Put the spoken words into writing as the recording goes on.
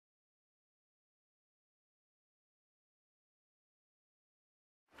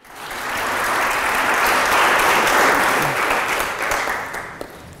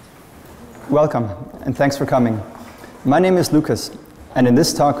Welcome, and thanks for coming. My name is Lukas, and in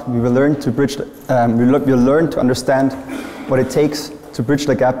this talk we will learn to understand what it takes to bridge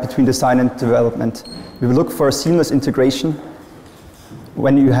the gap between design and development. We will look for a seamless integration.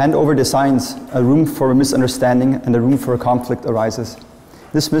 When you hand over designs, a room for a misunderstanding and a room for a conflict arises.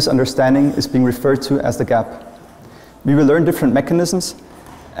 This misunderstanding is being referred to as the gap. We will learn different mechanisms,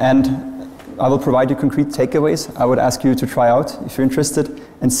 and I will provide you concrete takeaways. I would ask you to try out if you're interested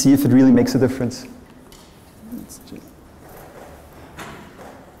and see if it really makes a difference.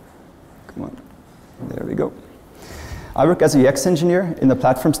 Come on, there we go. I work as a UX engineer in the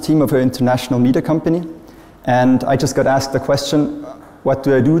platforms team of an international media company, and I just got asked the question, what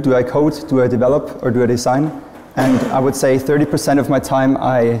do I do? Do I code, do I develop, or do I design? And I would say 30% of my time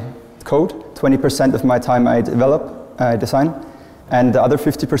I code, 20% of my time I develop, design, and the other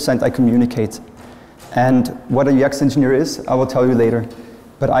 50% I communicate. And what a UX engineer is, I will tell you later.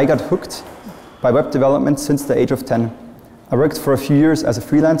 But I got hooked by web development since the age of 10. I worked for a few years as a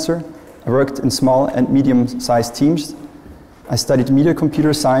freelancer. I worked in small and medium-sized teams. I studied media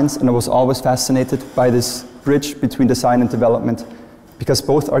computer science, and I was always fascinated by this bridge between design and development, because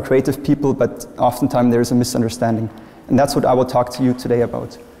both are creative people, but oftentimes there is a misunderstanding. And that's what I will talk to you today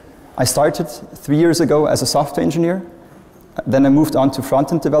about. I started 3 years ago as a software engineer. Then I moved on to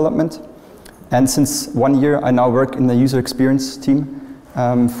front-end development, and since 1 year I now work in the user experience team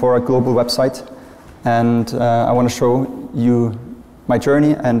for a global website, and I want to show you my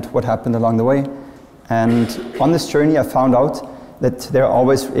journey and what happened along the way. And on this journey I found out that there are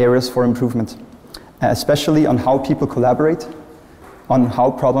always areas for improvement, especially on how people collaborate, on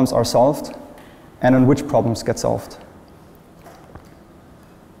how problems are solved, and on which problems get solved.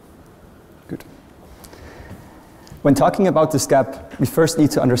 When talking about this gap, we first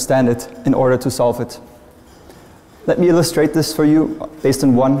need to understand it in order to solve it. Let me illustrate this for you based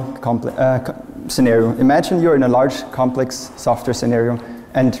on one scenario. Imagine you're in a large, complex software scenario,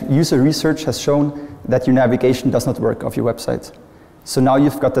 and user research has shown that your navigation does not work of your website. So now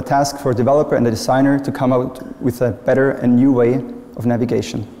you've got the task for a developer and a designer to come out with a better and new way of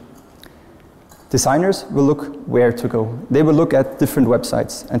navigation. Designers will look where to go. They will look at different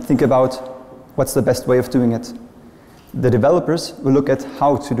websites and think about what's the best way of doing it. The developers will look at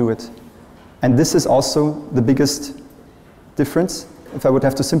how to do it. And this is also the biggest difference, if I would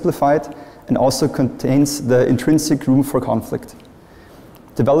have to simplify it, and also contains the intrinsic room for conflict.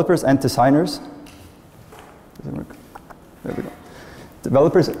 Developers and designers, doesn't work. There we go.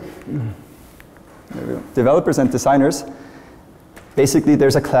 Developers and designers, basically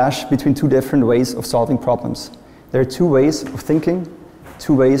there's a clash between two different ways of solving problems. There are two ways of thinking,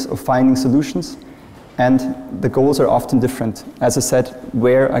 two ways of finding solutions, and the goals are often different. As I said,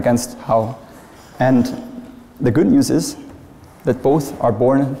 where against how. And the good news is that both are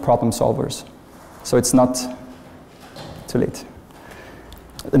born problem solvers. So it's not too late.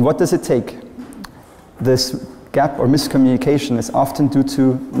 And what does it take? This gap or miscommunication is often due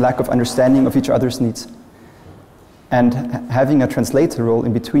to lack of understanding of each other's needs. And having a translator role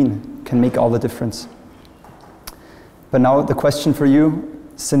in between can make all the difference. But now the question for you,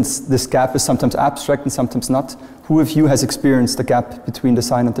 since this gap is sometimes abstract and sometimes not, who of you has experienced the gap between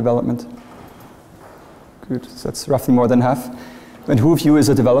design and development? Good, so that's roughly more than half. And who of you is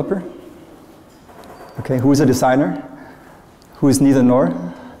a developer? Okay, who is a designer? Who is neither nor?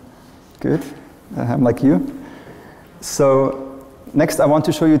 Good, I'm like you. So next I want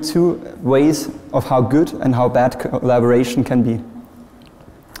to show you two ways of how good and how bad collaboration can be.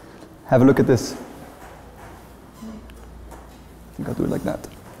 Have a look at this. I think I'll do it like that.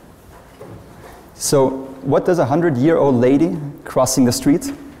 So what does a 100-year-old lady crossing the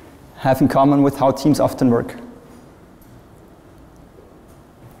street have in common with how teams often work?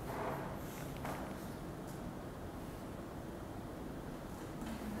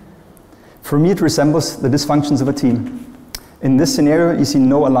 For me, it resembles the dysfunctions of a team. In this scenario, you see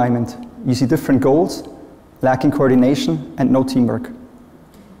no alignment. You see different goals, lacking coordination, and no teamwork.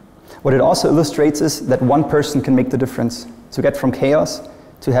 What it also illustrates is that one person can make the difference, to get from chaos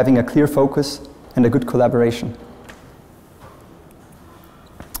to having a clear focus and a good collaboration.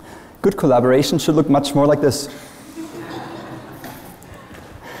 Good collaboration should look much more like this.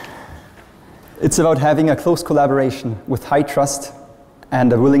 It's about having a close collaboration with high trust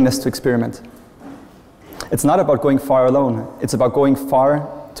and a willingness to experiment. It's not about going far alone, it's about going far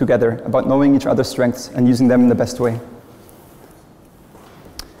together, about knowing each other's strengths and using them in the best way.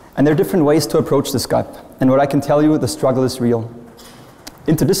 And there are different ways to approach this gap, and what I can tell you, the struggle is real.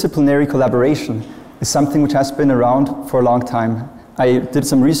 Interdisciplinary collaboration is something which has been around for a long time. I did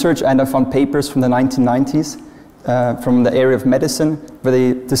some research and I found papers from the 1990s from the area of medicine, where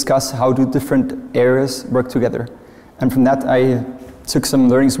they discuss how do different areas work together. And from that I took some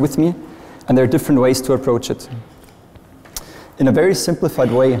learnings with me, and there are different ways to approach it. In a very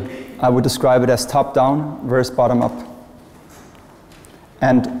simplified way, I would describe it as top-down versus bottom-up.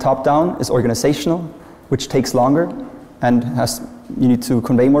 And top-down is organizational, which takes longer and you need to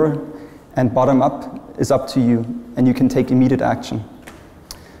convey more, and bottom-up is up to you, and you can take immediate action.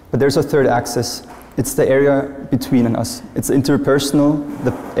 But there's a third axis. It's the area between us. It's interpersonal,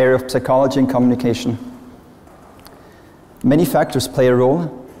 the area of psychology and communication. Many factors play a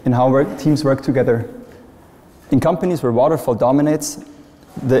role in how teams work together. In companies where waterfall dominates,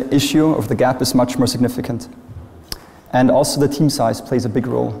 the issue of the gap is much more significant. And also the team size plays a big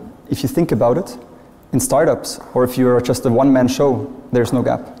role. If you think about it, in startups, or if you're just a one-man show, there's no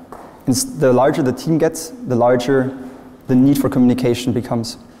gap. The larger the team gets, the larger the need for communication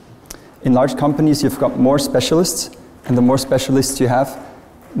becomes. In large companies, you've got more specialists, and the more specialists you have,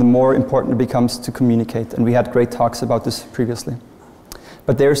 the more important it becomes to communicate. And we had great talks about this previously.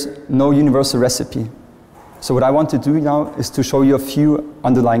 But there's no universal recipe. So what I want to do now is to show you a few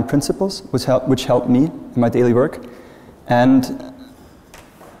underlying principles which help me in my daily work, and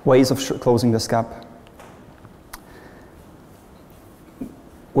ways of closing this gap.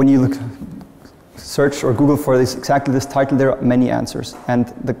 When you search or Google for exactly this title, there are many answers. And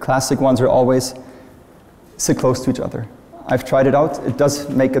the classic ones are always sit close to each other. I've tried it out. It does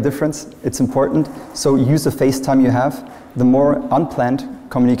make a difference. It's important. So use the FaceTime you have. The more unplanned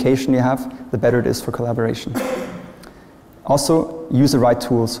communication you have, the better it is for collaboration. Also, use the right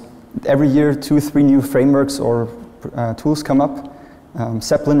tools. Every year, 2 or 3 new frameworks or tools come up.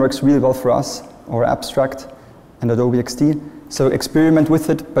 Zeppelin works really well for us, or Abstract and Adobe XD. So experiment with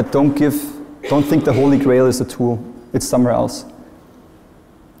it, but don't think the Holy Grail is a tool. It's somewhere else.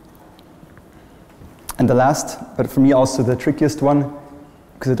 And the last, but for me also the trickiest one,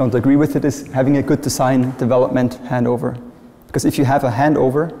 because I don't agree with it, is having a good design development handover. Because if you have a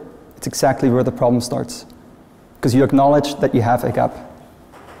handover, it's exactly where the problem starts. Because you acknowledge that you have a gap.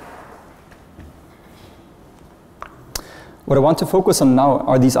 What I want to focus on now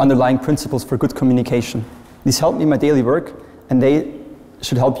are these underlying principles for good communication. These help me in my daily work, and they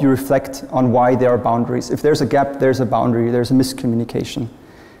should help you reflect on why there are boundaries. If there's a gap, there's a boundary, there's a miscommunication.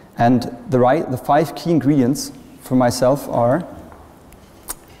 And the 5 key ingredients for myself are,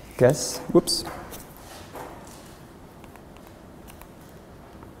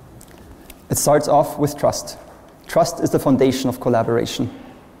 It starts off with trust. Trust is the foundation of collaboration.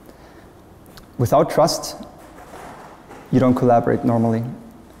 Without trust, you don't collaborate normally.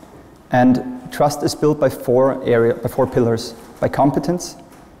 And trust is built by 4 pillars: by competence,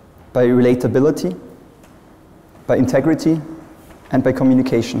 by relatability, by integrity, and by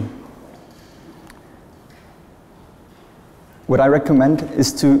communication. What I recommend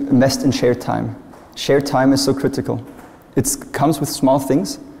is to invest in shared time. Shared time is so critical. It comes with small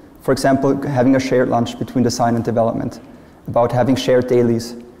things. For example, having a shared lunch between design and development, about having shared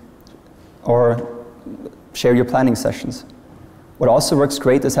dailies, or share your planning sessions. What also works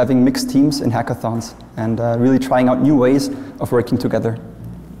great is having mixed teams in hackathons and really trying out new ways of working together.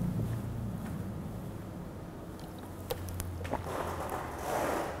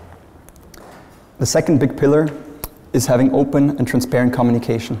 The second big pillar is having open and transparent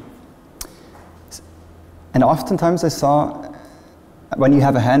communication. And oftentimes I saw, when you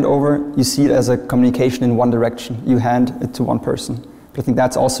have a handover, you see it as a communication in one direction. You hand it to one person. But I think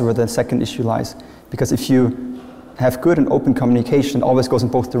that's also where the second issue lies. Because if you have good and open communication, it always goes in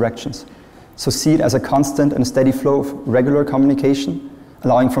both directions. So see it as a constant and steady flow of regular communication,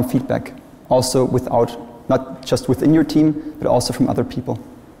 allowing for feedback. Also not just within your team, but also from other people.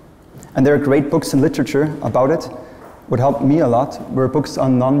 And there are great books and literature about it. What helped me a lot were books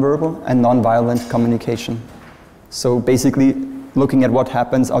on nonverbal and nonviolent communication. So basically looking at what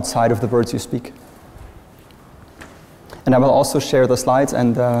happens outside of the words you speak. And I will also share the slides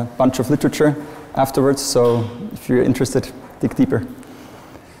and a bunch of literature afterwards, so if you're interested, dig deeper.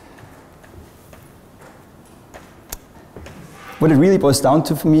 What it really boils down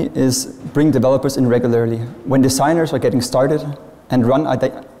to for me is bring developers in regularly, when designers are getting started, and run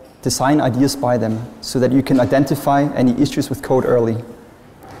design ideas by them, so that you can identify any issues with code early.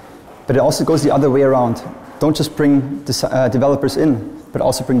 But it also goes the other way around. Don't just bring developers in, but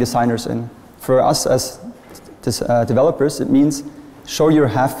also bring designers in. For us as developers, it means show your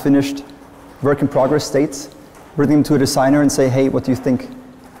half-finished work-in-progress states, bring them to a designer and say, hey, what do you think?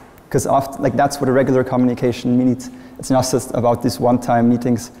 Because that's what a regular communication means. It's not just about these one-time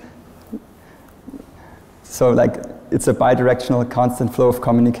meetings. So it's a bi-directional, constant flow of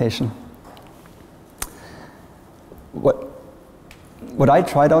communication. What I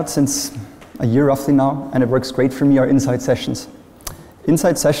tried out since a year roughly now, and it works great for me, are insight sessions.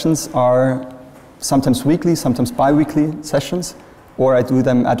 Insight sessions are sometimes weekly, sometimes bi-weekly sessions, or I do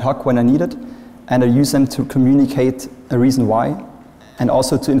them ad hoc when I need it, and I use them to communicate a reason why, and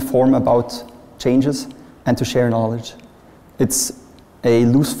also to inform about changes and to share knowledge. It's a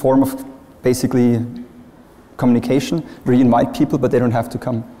loose form of basically communication where you invite people, but they don't have to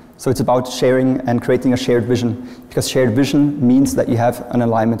come. So it's about sharing and creating a shared vision, because shared vision means that you have an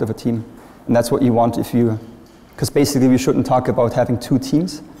alignment of a team. And that's what you want because basically we shouldn't talk about having two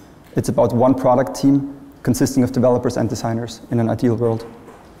teams. It's about one product team consisting of developers and designers in an ideal world.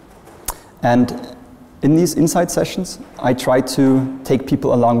 And in these insight sessions, I try to take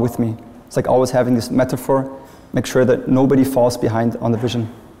people along with me. It's like always having this metaphor, make sure that nobody falls behind on the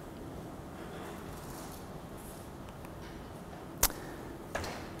vision.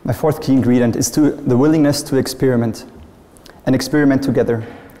 My fourth key ingredient is the willingness to experiment and experiment together.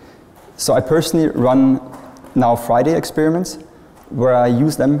 So I personally run now Friday experiments where I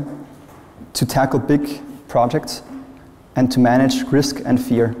use them to tackle big projects and to manage risk and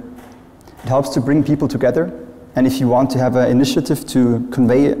fear. It helps to bring people together, and if you want to have an initiative to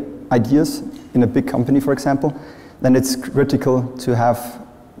convey ideas in a big company, for example, then it's critical to have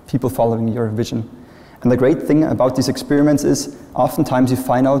people following your vision. And the great thing about these experiments is oftentimes you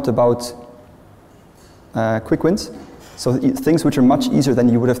find out about quick wins. So things which are much easier than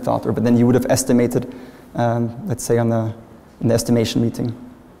you would have thought, or than you would have estimated, let's say in the estimation meeting.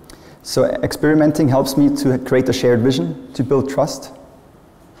 So experimenting helps me to create a shared vision, to build trust,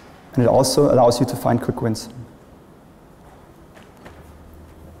 and it also allows you to find quick wins.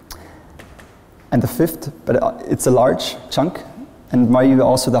 And the fifth, but it's a large chunk, and maybe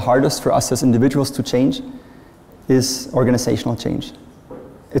also the hardest for us as individuals to change, is organizational change.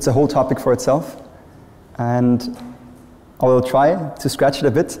 It's a whole topic for itself, and I will try to scratch it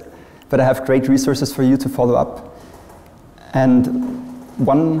a bit, but I have great resources for you to follow up. And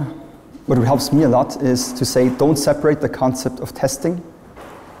what helps me a lot is to say, don't separate the concept of testing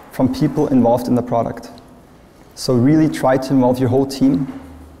from people involved in the product. So really try to involve your whole team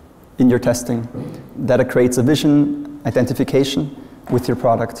in your testing. That creates a vision, identification with your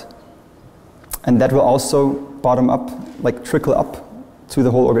product. And that will also bottom up, like trickle up to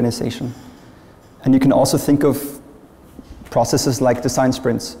the whole organization. And you can also think of processes like design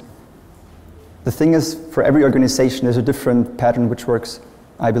sprints. The thing is, for every organization, there's a different pattern which works,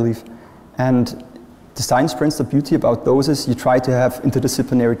 I believe. And design sprints, the beauty about those is you try to have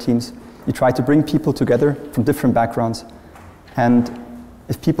interdisciplinary teams. You try to bring people together from different backgrounds. And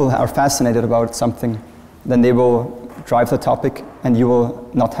if people are fascinated about something, then they will drive the topic and you will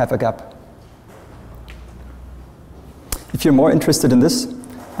not have a gap. If you're more interested in this,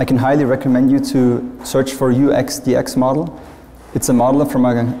 I can highly recommend you to search for UX-DX model. It's a model from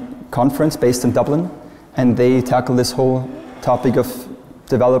a conference based in Dublin, and they tackle this whole topic of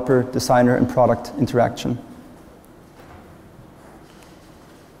developer, designer, and product interaction.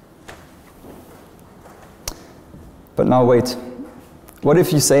 But now wait. What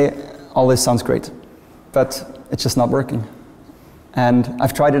if you say, all this sounds great, but it's just not working? And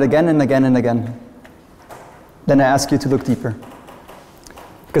I've tried it again and again and again. Then I ask you to look deeper.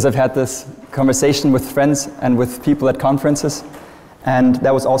 Because I've had this conversation with friends and with people at conferences, and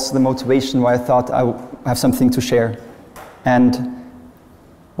that was also the motivation why I thought I would have something to share. And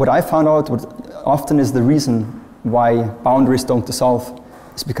what I found out often is the reason why boundaries don't dissolve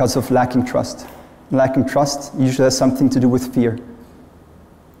is because of lacking trust. Lacking trust usually has something to do with fear.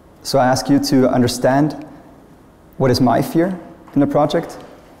 So I ask you to understand, what is my fear in a project?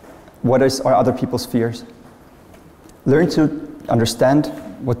 What are other people's fears? Learn to understand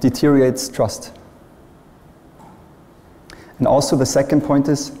what deteriorates trust. And also the second point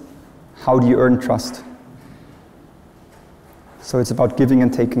is, how do you earn trust? So it's about giving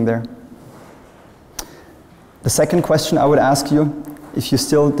and taking there. The second question I would ask you, if you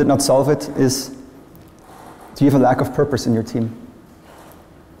still did not solve it, is, do you have a lack of purpose in your team?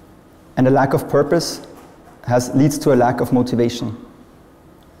 And a lack of purpose leads to a lack of motivation.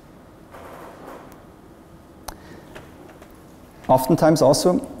 Oftentimes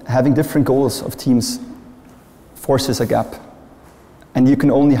also, having different goals of teams forces a gap. And you can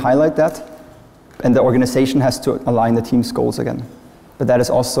only highlight that, and the organization has to align the team's goals again. But that is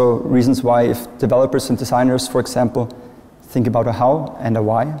also reasons why if developers and designers, for example, think about a how and a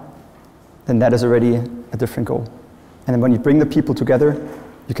why, then that is already a different goal. And then when you bring the people together,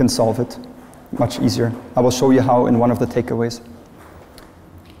 you can solve it much easier. I will show you how in one of the takeaways.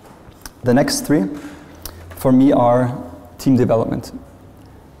 The next three, for me, are team development.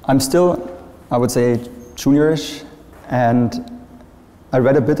 I'm still, I would say, juniorish And I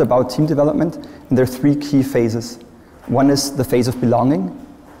read a bit about team development, and there are 3 key phases. One is the phase of belonging,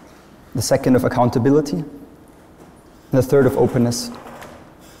 the second of accountability, and the third of openness.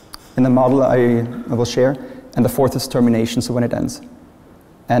 In the model I will share, and the fourth is termination, so when it ends.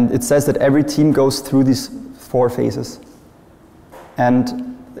 And it says that every team goes through these 4 phases.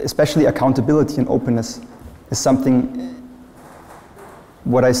 And especially accountability and openness is something,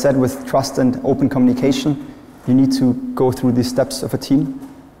 what I said with trust and open communication, you need to go through these steps of a team.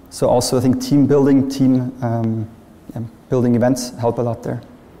 So also I think team building, building events help a lot there.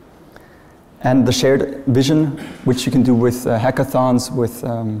 And the shared vision, which you can do with hackathons, with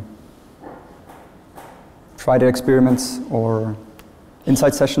Friday experiments or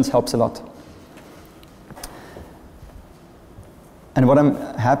insight sessions, helps a lot. And what I'm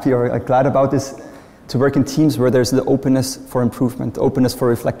happy or glad about is to work in teams where there's the openness for improvement, openness for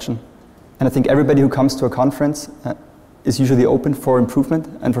reflection. And I think everybody who comes to a conference is usually open for improvement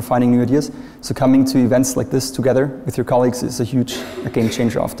and for finding new ideas. So coming to events like this together with your colleagues is a huge game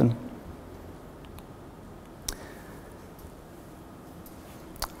changer often.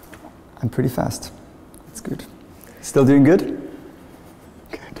 I'm pretty fast. That's good. Still doing good?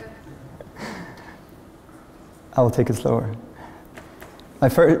 Good. I will take it slower. My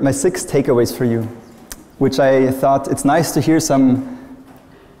 6 takeaways for you, which I thought it's nice to hear some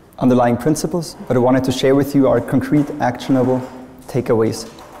underlying principles, but I wanted to share with you our concrete, actionable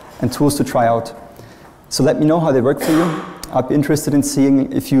takeaways and tools to try out. So let me know how they work for you. I'd be interested in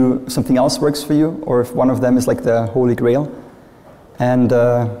seeing if something else works for you, or if one of them is like the holy grail. And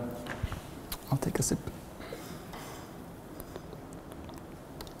I'll take a sip.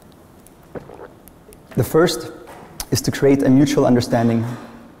 The first is to create a mutual understanding.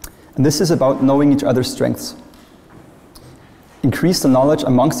 And this is about knowing each other's strengths. Increase the knowledge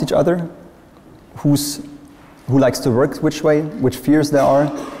amongst each other, who likes to work which way, which fears there are,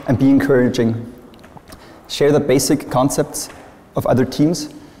 and be encouraging. Share the basic concepts of other teams.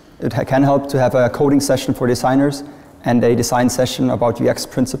 It can help to have a coding session for designers and a design session about UX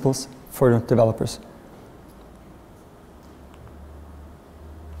principles for developers.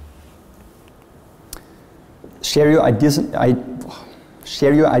 Share your ideas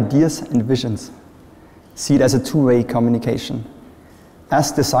and visions. See it as a two-way communication.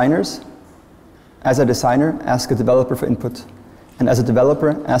 Ask designers. As a designer, ask a developer for input. And as a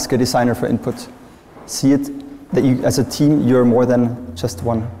developer, ask a designer for input. See it that you, as a team, you're more than just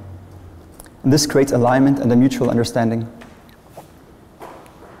one. And this creates alignment and a mutual understanding.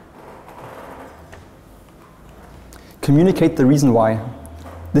 Communicate the reason why.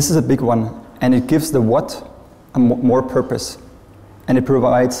 This is a big one, and it gives the what more purpose, and it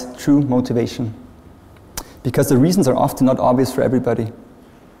provides true motivation. Because the reasons are often not obvious for everybody.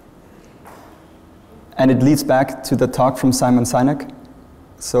 And it leads back to the talk from Simon Sinek.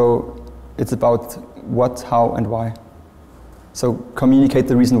 So it's about what, how, and why. So communicate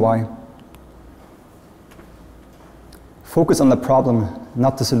the reason why. Focus on the problem,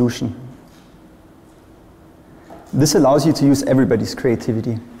 not the solution. This allows you to use everybody's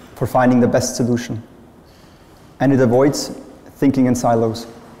creativity for finding the best solution. And it avoids thinking in silos.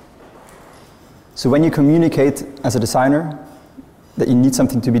 So when you communicate as a designer that you need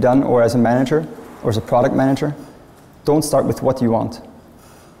something to be done, or as a manager, or as a product manager, don't start with what you want.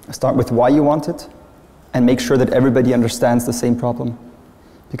 Start with why you want it, and make sure that everybody understands the same problem.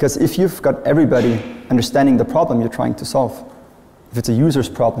 Because if you've got everybody understanding the problem you're trying to solve, if it's a user's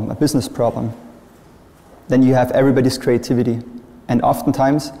problem, a business problem, then you have everybody's creativity. And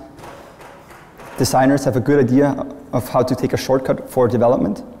oftentimes, designers have a good idea of how to take a shortcut for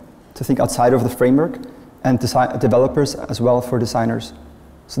development, to think outside of the framework, and developers as well for designers.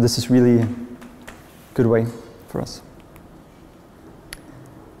 So this is really a good way for us.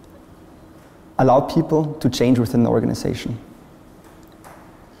 Allow people to change within the organization.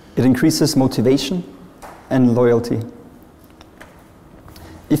 It increases motivation and loyalty.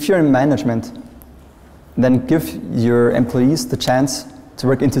 If you're in management, then give your employees the chance to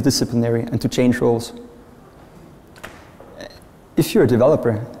work interdisciplinary and to change roles. If you're a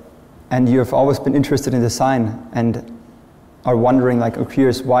developer and you have always been interested in design and are wondering, like, or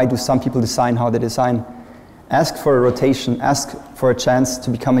curious, why do some people design how they design? Ask for a rotation, ask for a chance to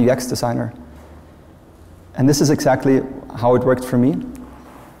become a UX designer. And this is exactly how it worked for me.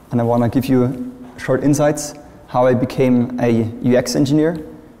 And I want to give you short insights how I became a UX engineer,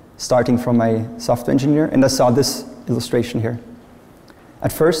 starting from a software engineer, and I saw this illustration here.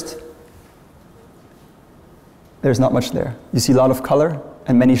 At first, there's not much there. You see a lot of color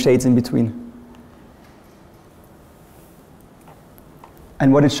and many shades in between.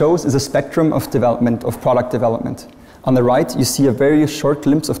 And what it shows is a spectrum of development, of product development. On the right, you see a very short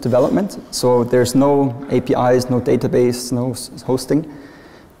glimpse of development. So there's no APIs, no database, no hosting.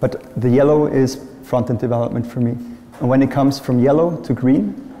 But the yellow is front-end development for me. And when it comes from yellow to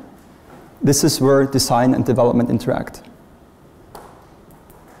green, this is where design and development interact.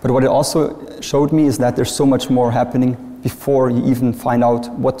 But what it also showed me is that there's so much more happening before you even find out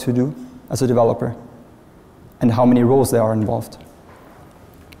what to do as a developer and how many roles there are involved.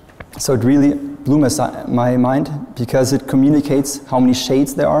 So it really blew my mind because it communicates how many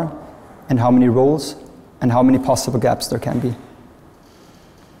shades there are and how many roles and how many possible gaps there can be.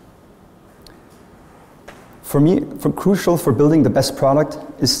 For me, crucial for building the best product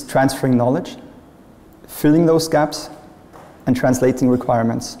is transferring knowledge, filling those gaps, and translating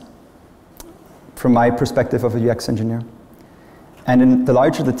requirements from my perspective of a UX engineer. And the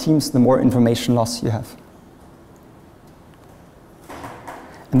larger the teams, the more information loss you have.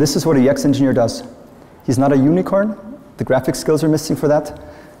 And this is what a UX engineer does. He's not a unicorn. The graphic skills are missing for that.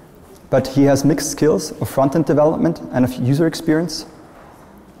 But he has mixed skills of front-end development and of user experience.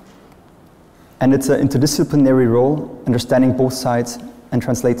 And it's an interdisciplinary role, understanding both sides and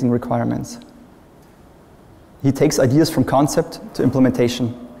translating requirements. He takes ideas from concept to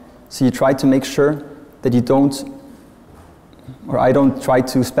implementation. So you try to make sure that you don't, or I don't try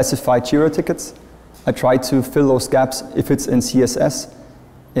to specify Jira tickets. I try to fill those gaps if it's in CSS,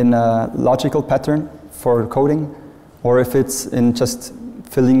 in a logical pattern for coding, or if it's in just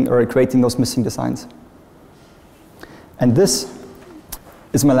filling or creating those missing designs. And this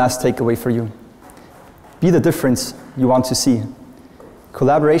is my last takeaway for you. Be the difference you want to see.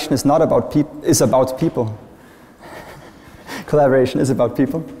 Collaboration is not about is about people. Collaboration is about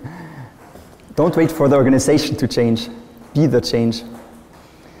people. Don't wait for the organization to change. Be the change.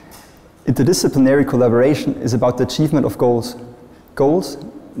 Interdisciplinary collaboration is about the achievement of goals. Goals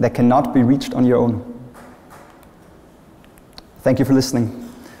that cannot be reached on your own. Thank you for listening.